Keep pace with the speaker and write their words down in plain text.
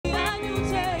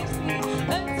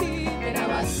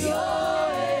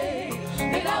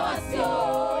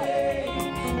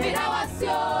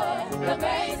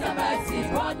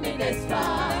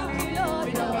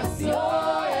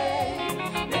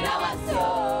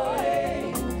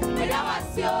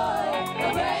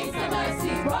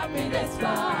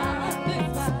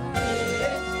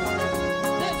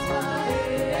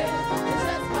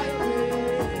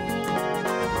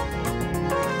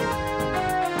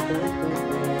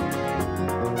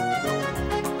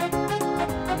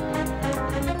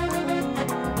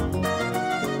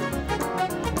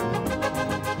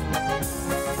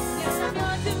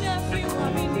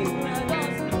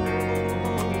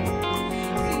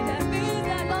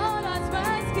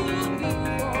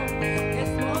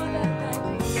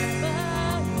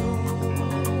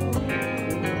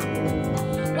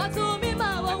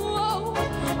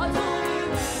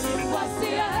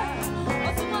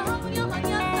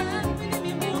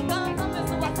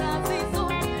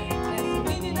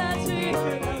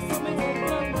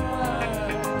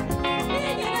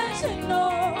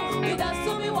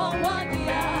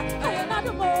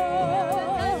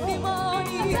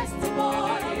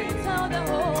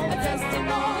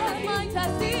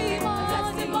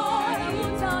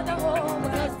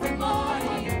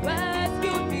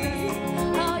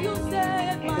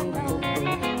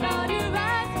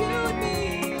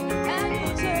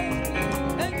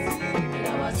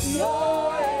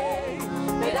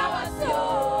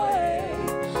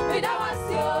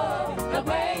Your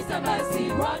grace and mercy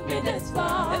brought me this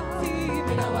far.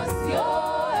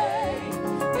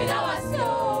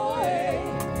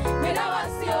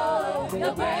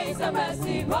 Your grace and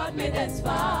mercy brought me this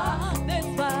far. This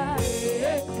far,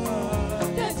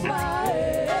 this far.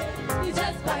 It's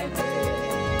just by faith.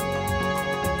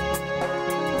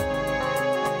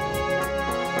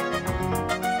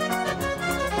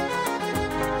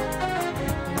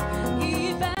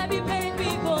 If every pain we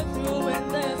go through in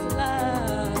this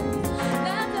life,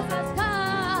 left us a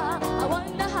scar, I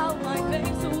wonder how my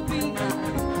face will be.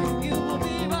 You will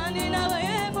be running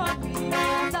away from me.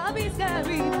 I'll be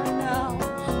scary by now.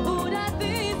 Who that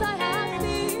things I have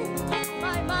seen,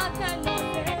 my mouth cannot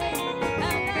say,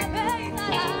 and the face I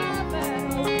have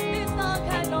felt, this tongue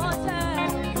cannot tell.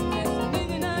 There's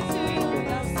something that you know, we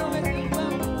have so many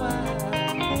women.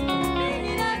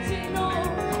 Meaning that you know,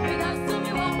 we have so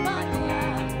many women.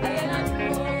 This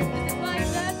is my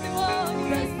testimony.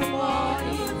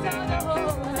 Testimony.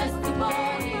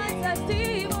 Testimony. My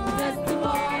testimony.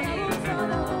 Testimony.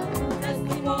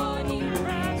 Testimony.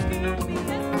 Rescue me.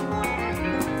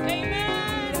 Testimony.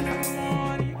 Amen.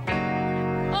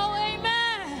 Oh,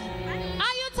 amen.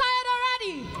 Are you tired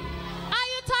already? Are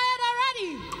you tired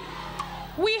already?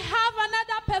 We have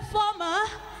another performer.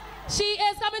 She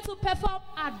is coming to perform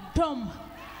at Dom.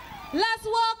 Let's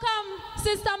welcome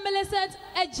Sister Millicent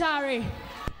Ejari.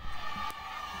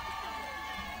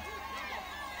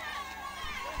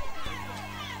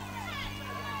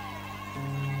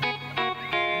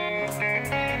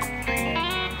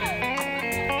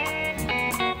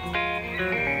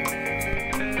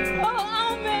 Oh,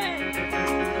 amen.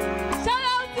 Shout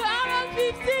out to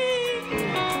RM15.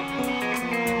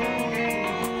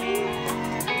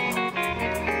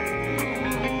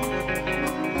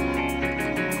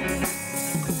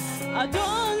 I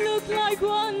don't look like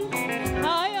one,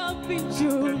 I have been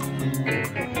true.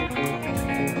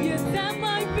 You turn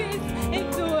my peace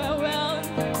into a well.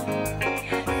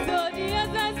 So the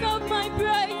essence of my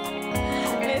praise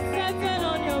is settled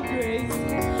on your grace.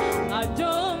 I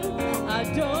don't,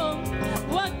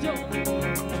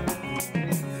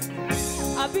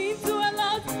 I've been through a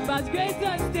lot, but grace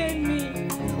sustained me.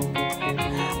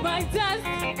 My test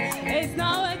is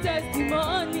now a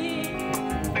testimony.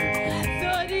 So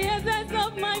the essence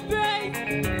of my praise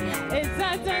is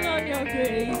settled on your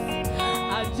grace.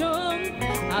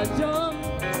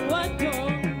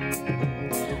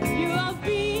 You have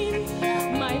been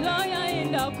my lawyer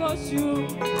in the courtroom.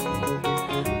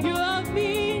 You have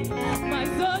been my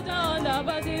soldier on the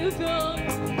battlefield.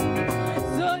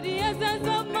 So the essence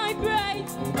of my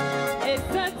praise is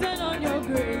settled on your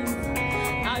grace.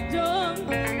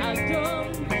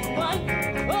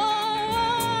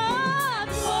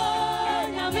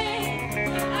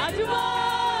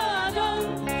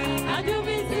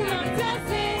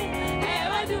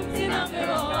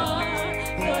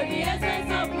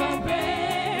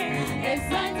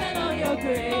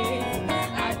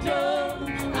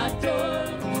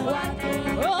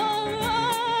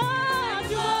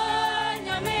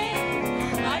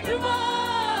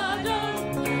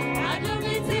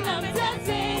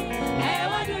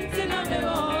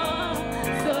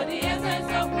 So the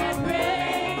essence of my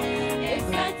praise is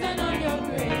settled on your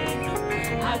grace.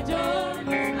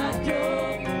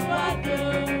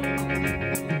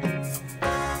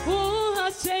 Who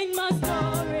has changed my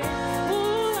story? Who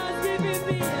has given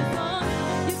me a song?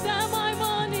 You turn my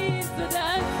money into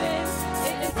dancing.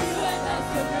 It is you and that's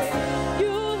your grace.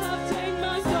 You have changed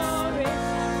my story.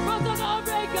 Protocol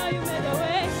breaker, you made a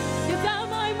way. You turn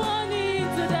my money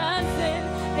into dancing.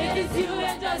 It is you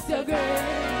and just your grace.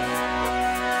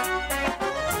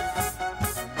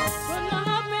 When I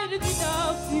have made it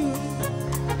without you,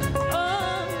 I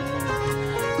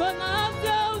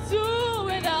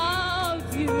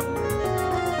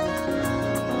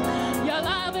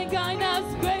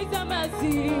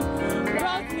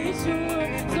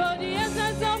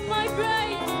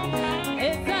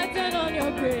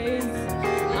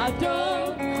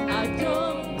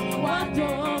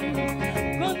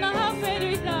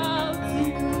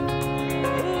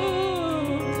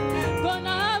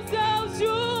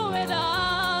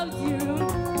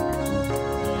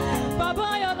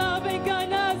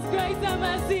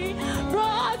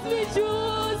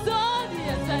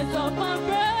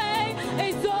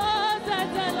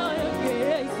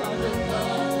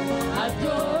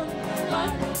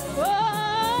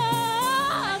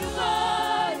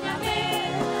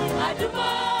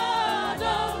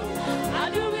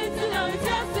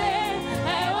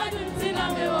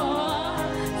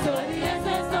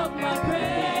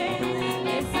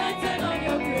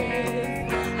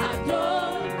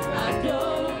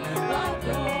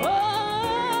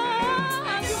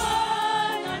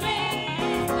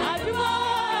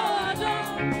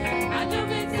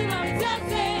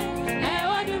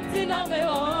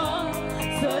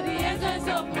So the essence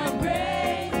of my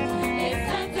praise is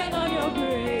centered on your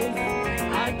grace.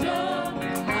 Adore,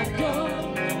 adore,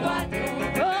 adore.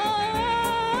 Oh,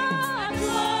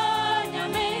 adore,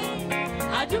 yummy.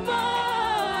 Adore,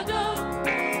 adore.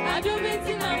 Adore,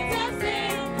 bitting, I'm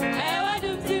testing.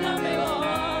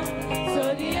 So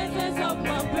the essence of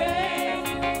my praise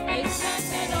is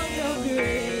centered on your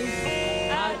grace.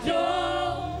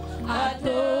 Adore,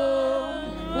 adore,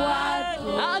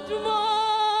 adore,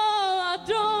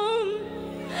 adore,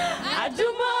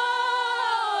 adore,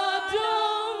 adore,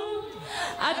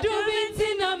 adore,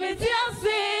 bintina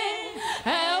metiase,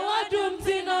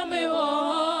 wadumtina mewo.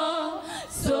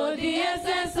 So the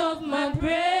essence of my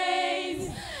praise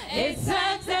is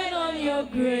centered on your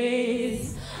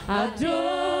grace.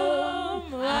 Adore,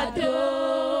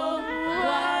 adore,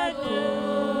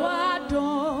 adore,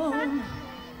 adore.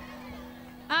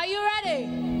 Are you ready?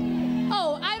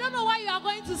 Oh, I don't know why you are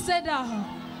going to sit down.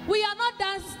 We are not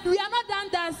done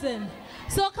dancing.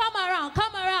 So come around,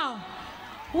 come around.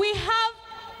 We have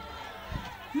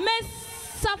Miss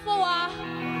Safoa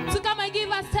to come and give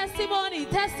us testimony,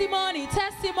 testimony,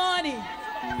 testimony.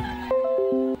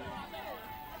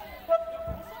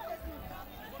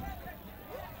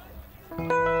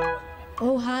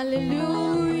 Oh,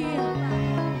 hallelujah.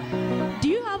 Do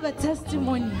you have a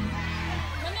testimony?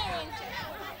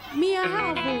 Me, I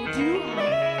have. Oh, do you?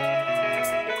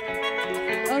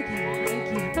 Okay, thank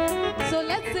you. So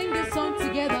let's sing this song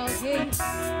together, okay?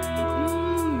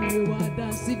 You are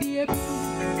dancing the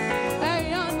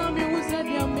hey, I know me who said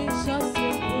you me shall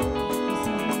say.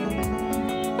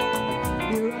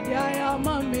 You are the I am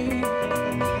mommy.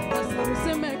 That's how we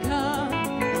say make her.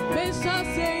 Me shall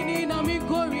say ni na me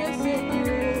Korea say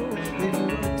you.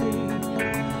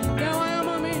 Now I am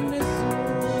mommy in this.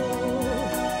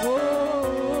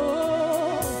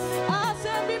 Oh, I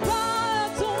said be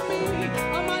part to me.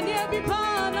 I'm a near be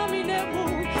part of me nebu.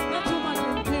 Not to my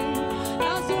pain.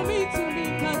 That's for me to be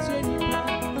catch any.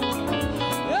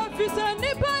 If you say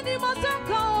nipa ni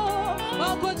masaka,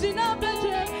 I'll go to na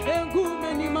beje and go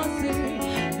many must.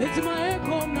 It's my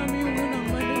echo na me when I'm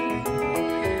ready.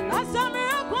 I saw me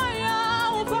acquire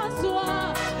Ufasua,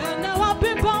 and now I've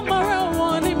been Pamara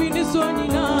one in Minnesota.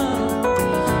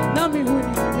 Now me when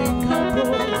you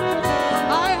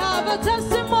I have a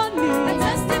testimony, a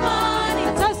testimony,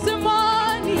 a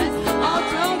testimony. I'll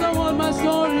tell the world my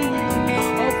story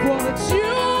of what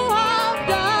you have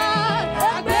done.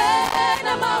 I've been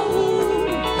a mahu,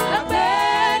 I've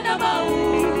been a mahu,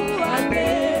 I've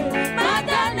been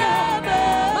Madana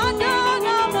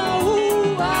mahu,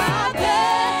 I've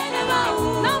been a mahu,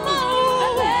 Namahu,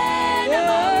 I've been a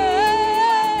mahu,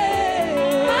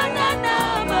 Madana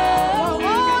mahu.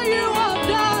 All you have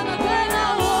done, I've been a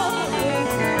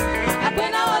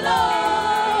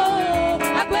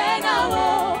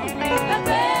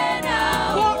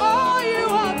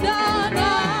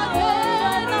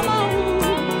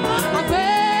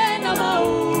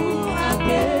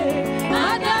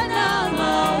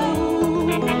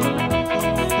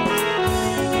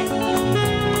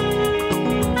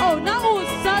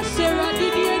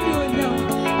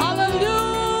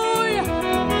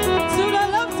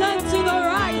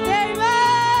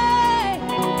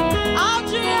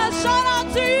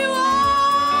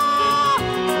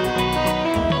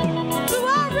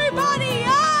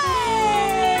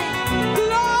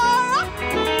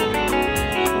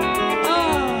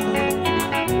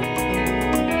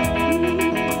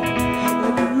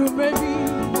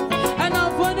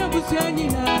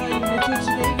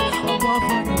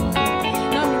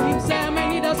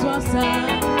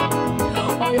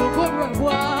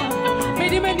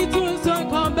Many tools don't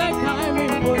come back, I'm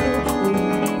in for you.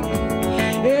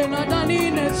 And I don't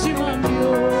need it, she won't be. Oh,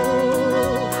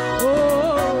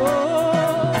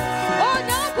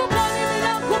 now Kupani,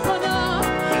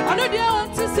 I know they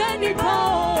want to send you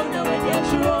power. Now we get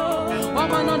you.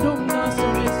 I'm an adumna, so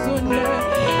it's soon.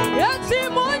 Yes,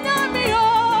 Monami, oh,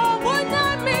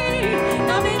 Monami.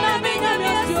 Nami,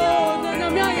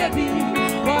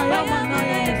 why am I?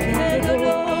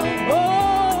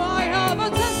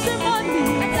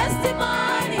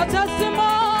 A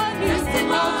testimony,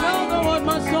 I'll tell the world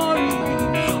my story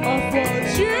of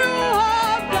what you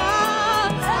have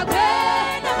done. I've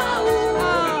been a mahu,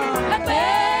 I've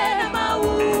been a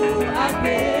mahu, I've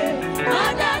been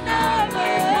Madana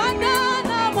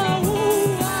mahu,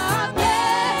 I've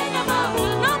been a mahu,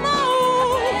 Namahu,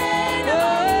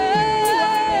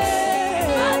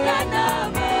 Madana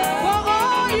mahu. For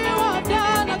all you have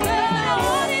done, I've been a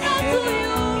holding on to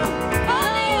you,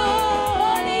 only you,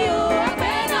 only you. I've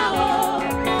been a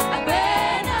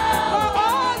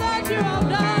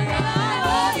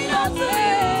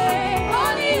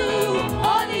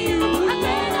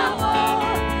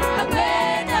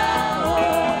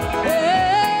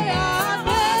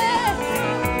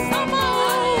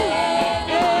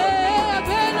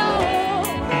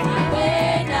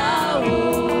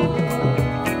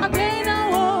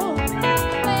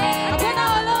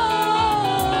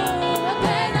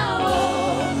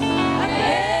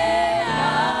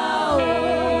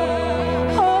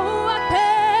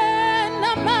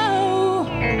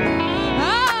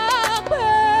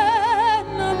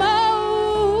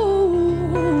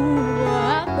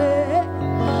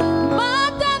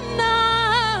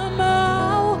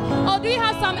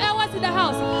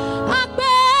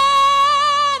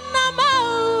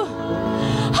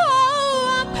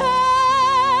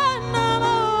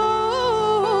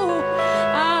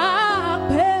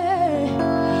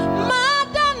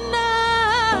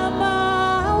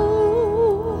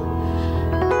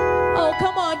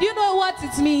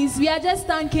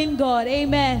thanking God.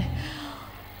 Amen.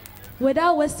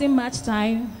 Without wasting much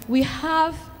time, we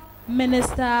have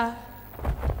Minister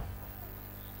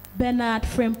Bernard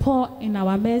Frimpong in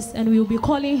our midst, and we'll be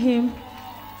calling him.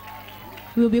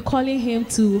 We'll be calling him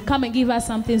to come and give us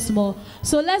something small.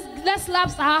 So let's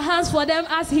clap our hands for them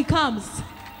as he comes.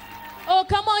 Oh,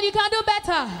 come on, you can do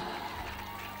better.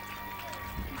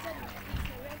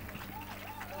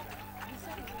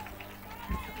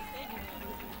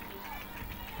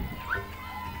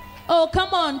 Oh,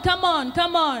 come on, come on,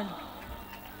 come on.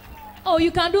 Oh, you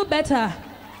can do better.